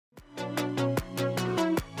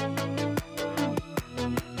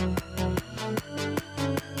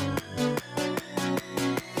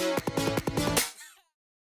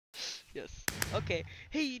Okay.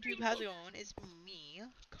 Hey YouTube, how's it going? It's me,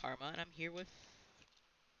 Karma, and I'm here with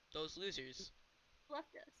those losers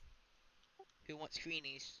Left us. who want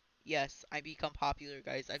screenies. Yes, I become popular,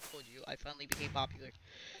 guys. I told you, I finally became popular.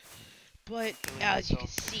 But Killing as you can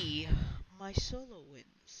myself. see, my solo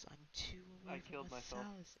wins. I'm 2 I away from killed myself.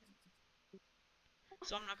 1,000.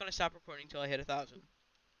 So I'm not gonna stop recording until I hit 1,000.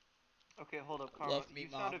 Okay, hold up, Karma. Love me, You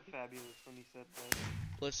Mom. sounded fabulous when you said that.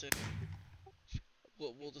 Listen,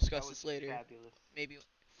 we'll That discuss was this later. fabulous. Maybe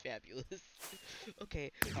fabulous.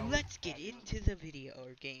 Okay, That was let's get fabulous. into the video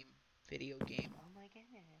or game. Video game. Oh my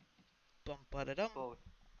goodness. Bum ba da dum. Both.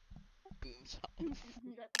 Boom sound.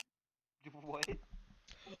 What?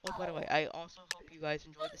 Oh, by the way, I also hope you guys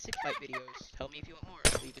enjoyed the 6 fight videos. Tell me if you want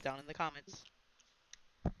more. Leave it down in the comments.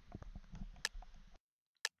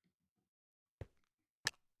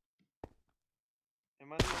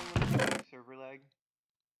 Am I the only one who's having server lag?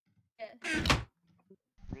 Yes.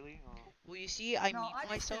 Really? Oh. Well, you see, I No, mute I do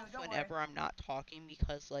myself too, don't whenever I'm not talking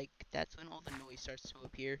because, like, that's when all the noise starts to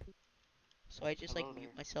appear. So I just, like, Hello mute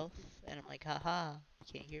there. myself, and I'm like, haha, you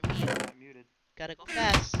can't hear I'm me. not muted. Gotta go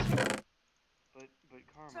fast. But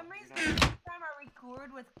Karma, For some you're reason, not. every time I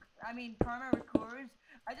record with, Karma records,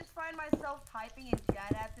 I just find myself typing in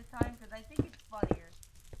chat at the time because I think it's funnier.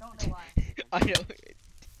 Don't know why. I know,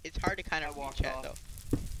 it's hard to kind I of read walked chat, off. though.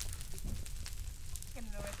 In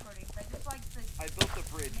the recordings, I just like to. I built a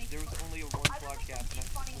bridge. There was only a one I just block like gap to and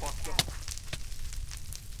be funny I in walked chat. off.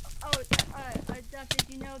 Duff, did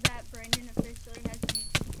you know that Brandon officially has a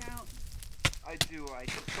YouTube account? I do, I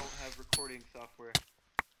just don't have recording software.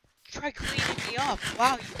 Try cleaning me up.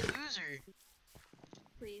 Wow, you loser.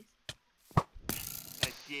 Please.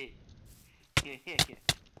 I did.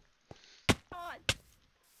 God,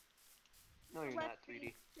 No, you're left not, me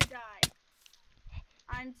 3D. to die.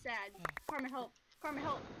 I'm sad. Karma, help. Karma,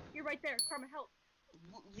 help. You're right there. Karma, help.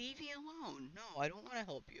 Leave me alone. No, I don't want to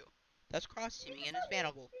help you. That's cross-teaming and it's You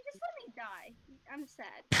bannable. just let me die. I'm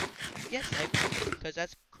sad. Yes, I will, because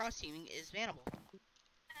that's cross-teaming is bannable.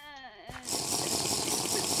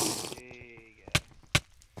 Hey,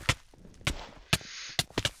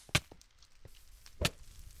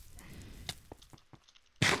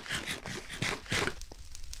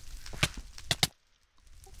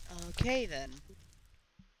 Okay, then.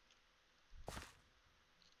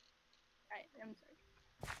 I'm sorry.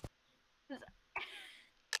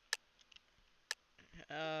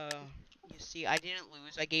 You see, I didn't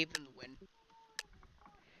lose. I gave them the win.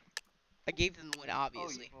 I gave them the win,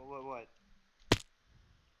 obviously. Oh, what?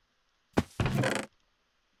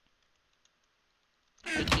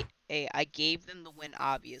 I gave them the win,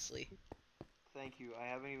 obviously. Thank you. I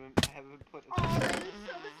haven't put. Oh, that is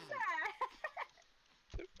so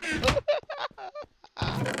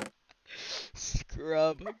sad.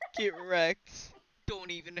 Scrub, get wrecked.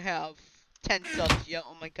 Don't even have 10 subs yet.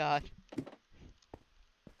 Oh my god.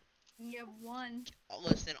 You have one.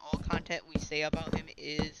 Listen, all content we say about him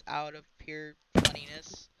is out of pure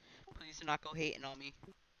funniness. Please do not go hating on me.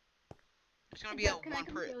 There's gonna be a Can one I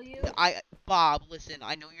come per. kill you? Bob, listen.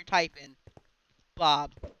 I know you're typing.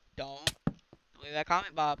 Bob, don't leave that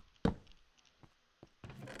comment, Bob.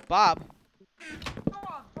 Bob.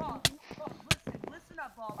 Bob, listen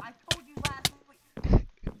up, Bob. I told you last week.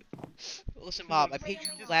 Listen, Bob. I paid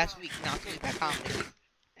you last week not to leave that comment.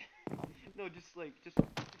 No, just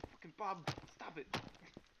fucking Bob, stop it.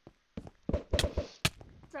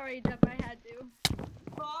 Sorry, Duff, I had to.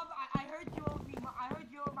 Bob, I heard you owe me. I heard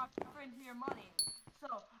you owe my friend here money. So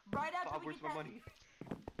right after Bob, we where's get my that, money?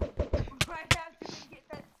 right after we get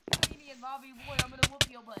that Sweeney and Bobby boy, I'm gonna whoop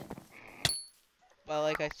your butt. But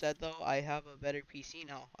like I said though, I have a better PC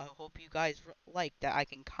now. I hope you guys like that I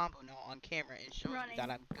can combo now on camera and show you that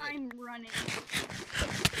I'm good. I'm running.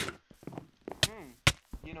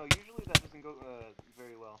 You know, usually that doesn't go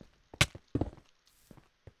very well.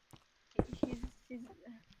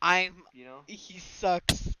 You know? He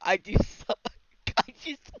sucks. I do suck. I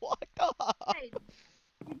just walked off. Hey,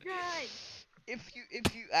 you died. If you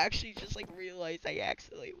actually just like realize I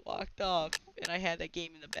accidentally walked off and I had that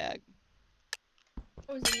game in the bag.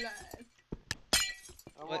 I was alive.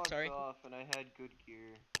 I What? walked Sorry. off and I had good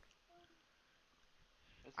gear.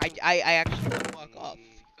 I actually did walk off.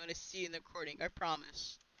 You're gonna see in the recording. I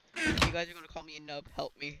promise. You guys are gonna call me a nub.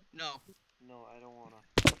 Help me. No. No, I don't wanna.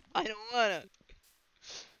 I don't wanna.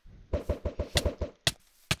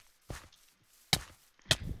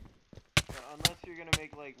 Unless you're gonna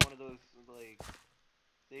make like one of those like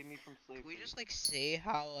save me from slavery. Can we just like say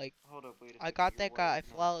how like Hold up, wait a second. I got that guy, I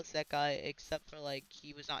flawless that guy, except for like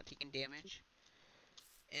he was not taking damage,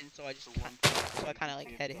 and so I just so I kind of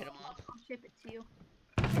like had to hit him off. I'll ship it to you.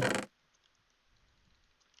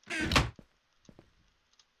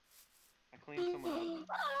 clean someone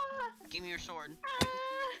up. Give me your sword.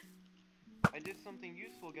 I did something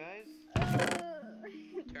useful, guys.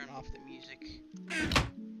 Turn off the music.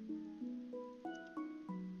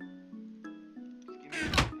 Just give me a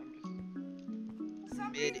minute.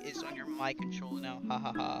 I'm just. Mid is on your mic control now. Ha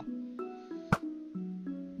ha ha.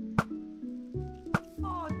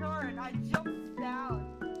 Oh darn! I jumped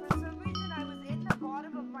down. For some reason, I was in the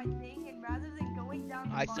bottom of my thing, and rather than going down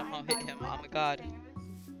the I mine, somehow hit him. went Oh up my the god.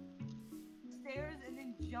 Stairs and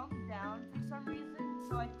then jumped down for some reason.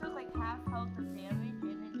 So I took like half health of damage, and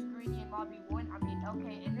then Screeny and Lobby won. I mean,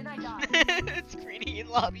 okay, and then I died. It's Greeny in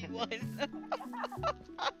lobby 1. What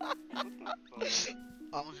the fuck?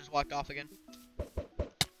 Almost just walked off again. Oh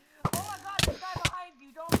my god, this guy behind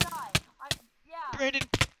you! Don't die! Yeah.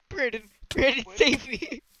 Brandon, What? save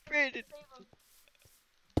me! Brandon. Save him.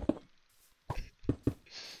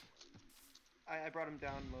 I brought him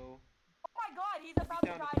down low. Oh my god, he's about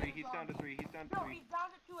He's to down die. to 3. in He's zombie. down to 3. He's down to No, 3. he's down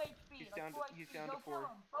to 2 HP. He's like down to- 4 he's HP. down Go to kill 4. him.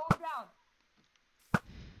 Throw him down.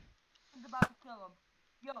 He's about to kill him.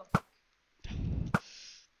 Yo.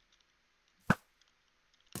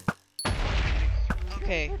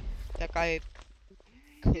 Okay, that guy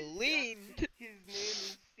cleaned. His name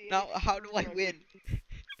is Sonic Now, how do I Screwdriver. win?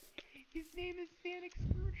 His name is Sonic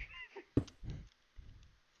Screwdriver.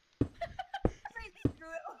 Screw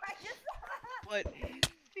it. I just. What?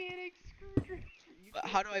 Sonic Screwdriver. You But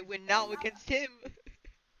can't how do I say win now Sonic. against him?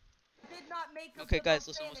 Did not make a Okay, guys,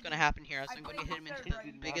 triple listen, what's sanity. gonna happen here? I I'm gonna played hit him the into third the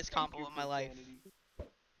Did not biggest take combo your of my life. sanity.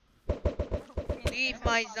 Leave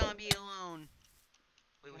my zombie alone.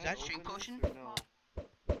 Wait, was Can I that shrink open potion? this or no?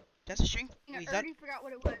 That's a shrink. I Wait, is that? already forgot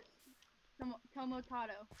what it was.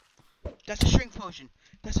 Tomotato. That's a shrink potion.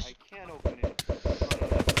 That's a. I can't open it. Oh no,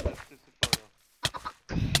 that's just a photo.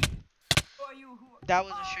 Who are you? Who? That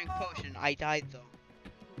was a shrink potion. I died though.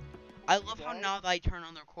 I love how died? now that I turn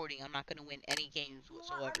on the recording, I'm not gonna win any games Well,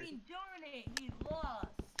 whatsoever. I mean, darn it, he lost.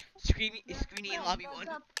 Screaming in lobby Stop, 1.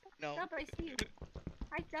 stop, No. stop, I see you.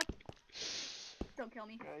 Hi, stop. Don't kill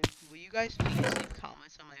me. Guys, Will you guys please leave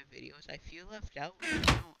comments on my videos? I feel left out.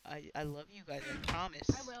 No, I love you guys. I promise.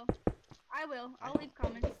 I will. I'll leave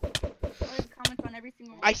comments. I'll leave comments on every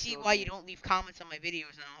single one. I see why you don't leave comments on my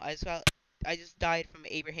videos now. I just died from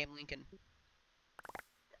Abraham Lincoln.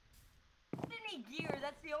 I didn't need gear.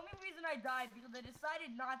 That's the only reason I died because I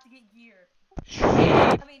decided not to get gear.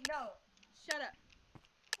 I mean, no. Shut up.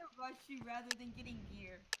 I rush you rather than getting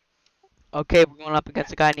gear. Okay, we're going up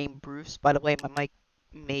against a guy named Bruce. By the way, my mic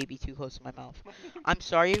may be too close to my mouth. I'm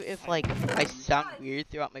sorry if like I sound weird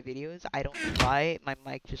throughout my videos. I don't know why. My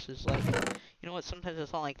mic just is like, you know what? Sometimes I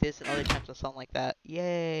sound like this, and other times I sound like that.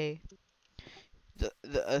 Yay! The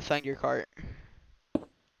thunder cart.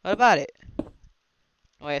 What about it?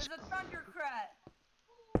 Oh, yes. There's a thundercrat.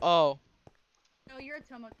 Oh, No, you're a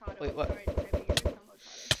Tomotato. Wait, what? Sorry to say, but you're a Tomotato.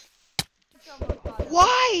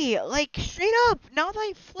 why? Like straight up. Now that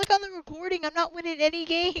I flick on the recording, I'm not winning any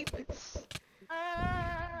games. Grinded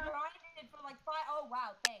for like 5. Oh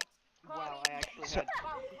wow, thanks. wow, I actually So- had,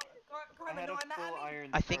 Wow, I Carmen, had no, a I'm not. full I mean, iron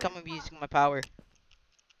I think I'm start. gonna be using my power.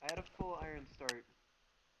 I had a full iron start.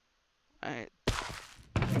 Alright.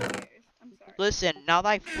 Who cares? I'm sorry. Listen, now that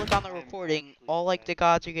I flick on the I'm recording, actually all like bad. the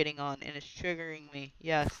gods are getting on, and it's triggering me.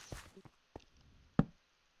 Yes.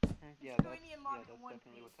 Yeah, Screeny that's and Lobby definitely one, what's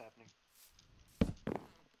please. happening.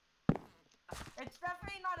 It's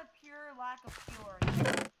definitely not a pure lack of skill or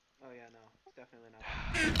Oh yeah, no, it's definitely not.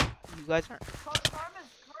 You guys aren't.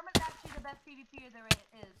 Karma's actually the best PvPer there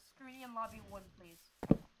is. Screeny and Lobby 1, please.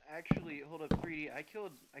 Actually, hold up, 3D. I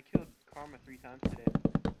killed Karma 3 times today.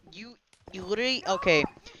 You literally. Okay.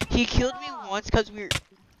 He killed me once because we were.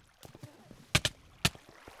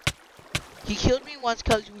 He killed me once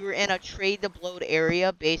because we were in a trade the bloat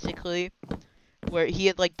area, basically, where he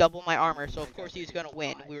had like double my armor, so of course he was gonna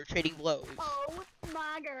win. We were trading blows. Oh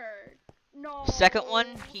my god. No. The second one,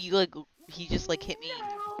 he just like hit me,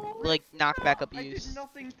 No. like knockback I did abuse.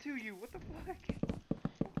 nothing to you. What the fuck?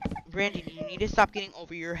 Brandon, you need to stop getting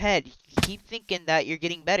over your head. You keep thinking that you're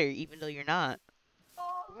getting better, even though you're not.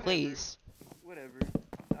 Whatever. Please. Whatever.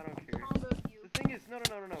 I don't care. Comboed you. The thing is, no,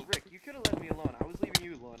 Rick, you could have let me alone. I was leaving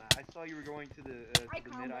you alone. I saw you were going to the I mid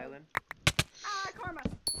comboed. island. Ah, Karma.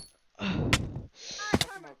 Ah, Fuck him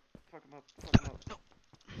Karma. up. Fuck him up.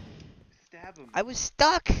 Stab him. I was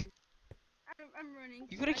stuck. I'm running.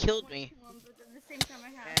 You could've I don't killed wanna me. kill him, but at the same time I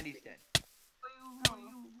have. And he's dead.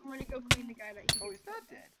 I'm gonna go clean the guy that he. Oh, he's not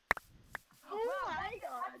dead. Oh my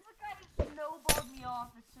god. That's the guy that snowballed me off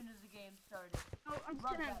as soon as the game started. Oh, I'm just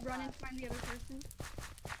Love gonna that run guy. and find the other person.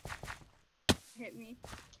 Hit me.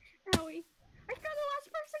 Owie. I found the last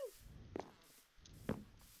person!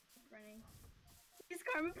 Running. Is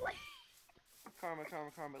Carmen playing? Karma.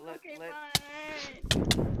 Okay, Let.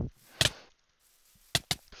 fine.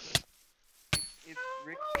 If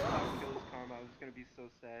Rick somehow kills Karma, I was gonna be so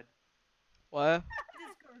sad. What?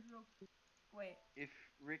 Discord real quick. Wait. If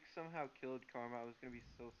Rick somehow killed Karma, I was gonna be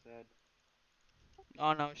so sad.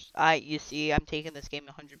 Oh no, you see, I'm taking this game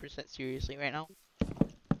 100% seriously right now.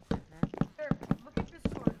 Here, look at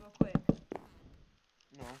Discord real quick.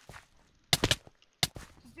 No.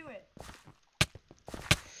 Just do it.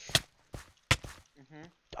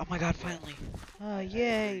 Oh my god, Yeah. finally. I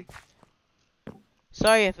Yay. agree.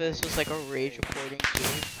 Sorry if this was like a rage recording too.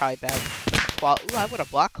 Probably bad. Well, ooh, I would have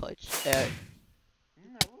block clutch. I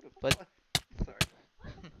would've. But- Sorry.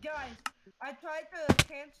 Guys, I tried to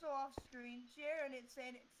cancel off screen share and it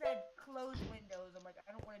said close windows. I'm like,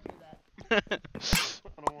 I don't want to do that.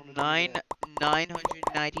 I don't want to.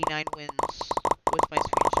 999 wins. What's my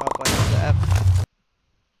screenshot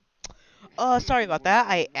button? Sorry about that.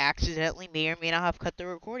 I accidentally may or may not have cut the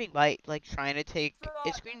recording by like trying to take a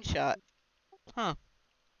screenshot. Huh.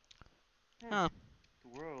 Huh. The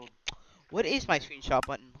world. What is my screenshot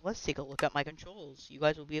button? Let's take a look at my controls. You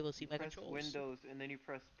guys will be able to see my Press controls. Windows and then you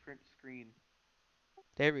press print screen.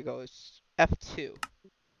 There we go. It's F2.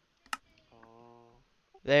 Oh.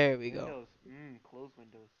 There we go. Windows. Close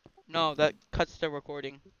Windows. No, that cuts the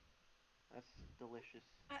recording. That's delicious.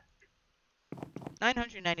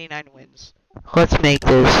 999 wins. Let's make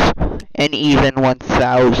this an even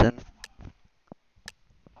 1,000. Can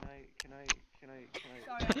I?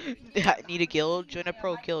 Sorry, I need a guild. Join a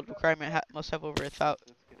pro guild. Requirement must have over That's a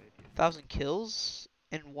good idea. 1,000 kills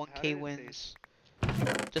and How 1k did it wins.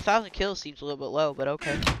 The 1,000 kills seems a little bit low, but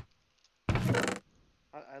okay.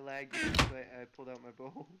 I lagged because I pulled out my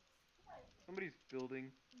bow. Somebody's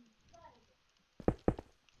building.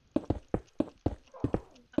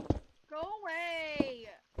 Go away.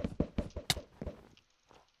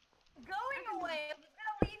 going away. I'm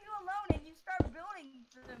gonna leave you alone and you start building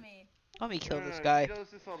to me. Let me kill No, this She guy. does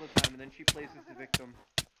this all the time, and then she plays as the victim.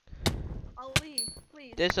 I'll leave,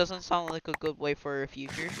 please. This doesn't sound like a good way for a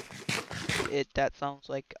future. That sounds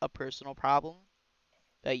like a personal problem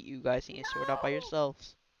that you guys need to sort out by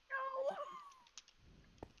yourselves.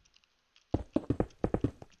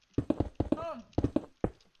 Um,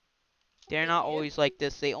 They're not always like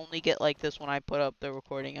this. They only get like this when I put up the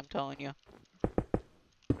recording, I'm telling you.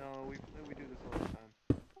 No, we do this all the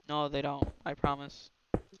time. No, they don't. I promise.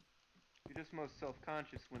 You're just most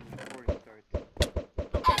self-conscious when the recording starts.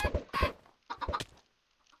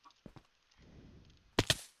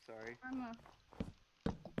 Sorry. I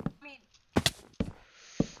mean,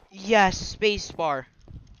 Yes, spacebar.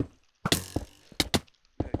 Okay.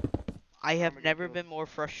 I have Karma got never killed. been more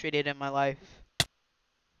frustrated in my life.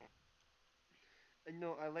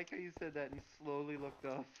 No, I like how you said that and slowly looked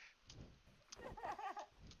off.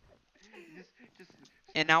 just.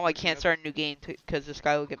 And now I looking can't up. start a new game because this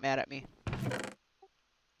guy will get mad at me.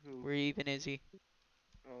 Who? Where even is he?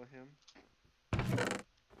 Oh, him.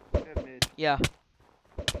 Yeah, mid. Yeah.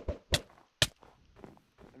 I've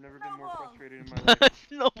never been more Snowballs. frustrated in my life.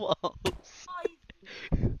 Snowballs.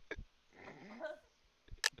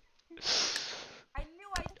 I knew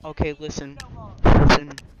I shouldn't Okay, eat listen. snowballs.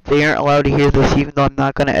 Listen. They aren't allowed to hear this even though I'm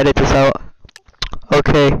not gonna edit this out.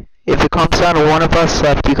 Okay. If it comes down to one of us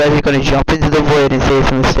left, you guys are gonna jump into the void and say it's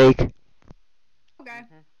a mistake. Okay.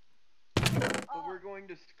 But we're going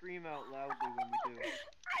to scream out loudly when we do.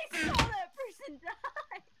 I saw that person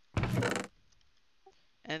die.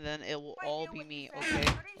 And then it will I all knew be what you me, said. okay?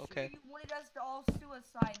 I'm pretty Okay. sure you wanted us to all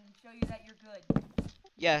suicide and show you that you're good.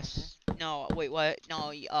 Yes. No, wait, what?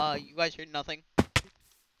 No, you guys heard nothing.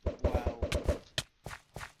 Wow.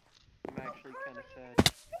 I'm actually kind of sad.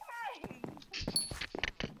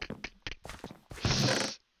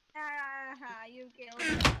 Ah, you killed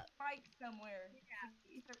up. Fight somewhere.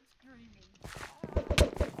 You start screaming.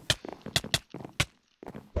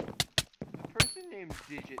 The person named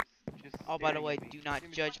Digits just. Oh, by the staring way, at me. do not Give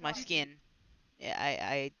me- judge my skin.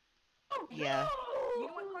 Yeah, yeah. You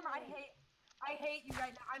know what, Clem? I hate you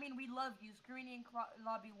right now. I mean, we love you. Screening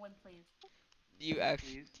lobby 1, please. You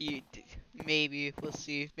actually, maybe, we'll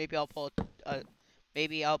see. Maybe I'll pull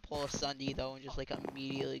a Sunday though and just like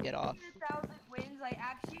immediately get off. 1,000 wins. I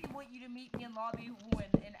actually want you to meet me in lobby 1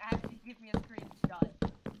 and actually give me a screenshot.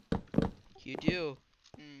 You do.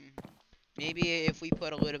 Maybe if we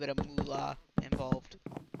put a little bit of moolah involved.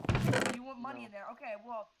 You want money in there? Okay,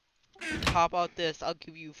 well. How about this? I'll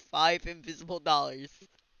give you 5 invisible dollars.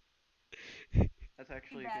 That's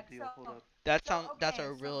actually a Feedback, good deal. so- Hold up. That's a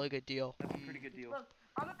okay, really good deal. That's a pretty good deal. Look,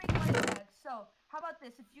 I'm a big money bag, So, how about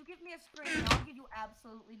this? If you give me a screen, I'll give you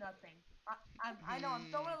absolutely nothing. I know I'm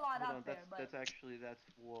throwing a lot Hold on, out there, but that's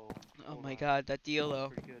whoa. Oh Hold my on. god, that deal That's though.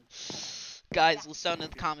 pretty good. Guys, let's down in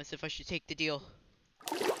the comments if I should take the deal.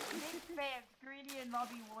 big fans, Greeny and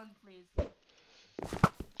Lobby 1, please.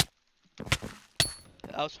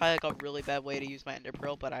 That was probably like a really bad way to use my ender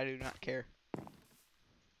pearl, but I do not care.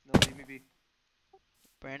 No, leave me be.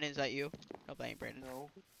 Brandon, is that you? No, that ain't Brandon. No.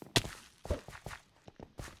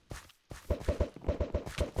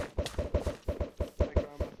 Hi,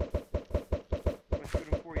 Karma. I'm gonna shoot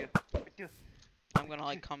him for you. I'm gonna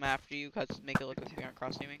like come after you cause make it look like we aren't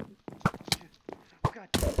cross teaming. Oh god.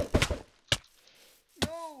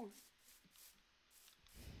 No!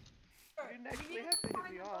 You didn't actually have to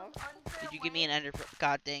hit me off. Did you give me an ender pearl?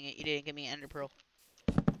 God dang it, you didn't give me an ender pearl.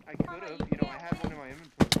 I could have. You know, I have one in my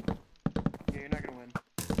inventory. Yeah, you're not gonna win.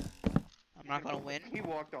 I'm not gonna win. He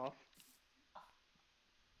walked off.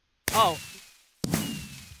 Oh!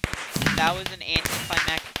 That was an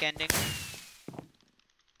anticlimactic ending.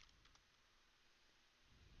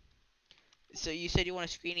 So you said you want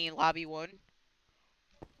a screening in lobby 1?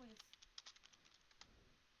 Please.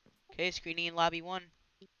 Okay, screening in lobby 1.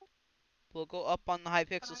 We'll go up on the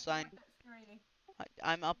Hypixel sign.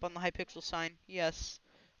 I'm up on the Hypixel sign. Yes.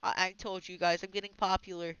 I told you guys, I'm getting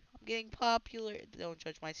popular. I'm getting popular. Don't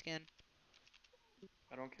judge my skin.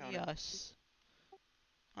 I don't count it. Yes.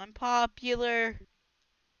 I'm popular.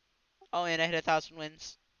 Oh, and I hit 1,000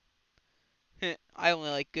 wins. I only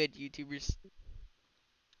like good YouTubers.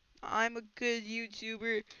 I'm a good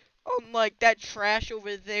YouTuber. Unlike that trash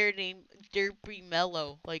over there named Derpy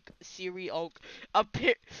Mellow. Like, Siri Oak.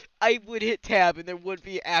 I would hit tab and there would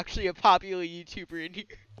be actually a popular YouTuber in here.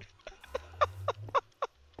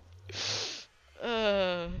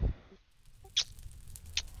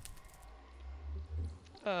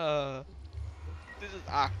 uh. This is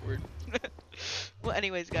awkward. Well,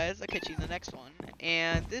 anyways, guys, I'll catch you in the next one.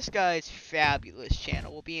 And this guy's fabulous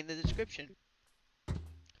channel will be in the description.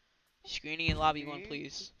 Screening in lobby 1,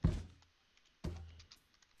 please.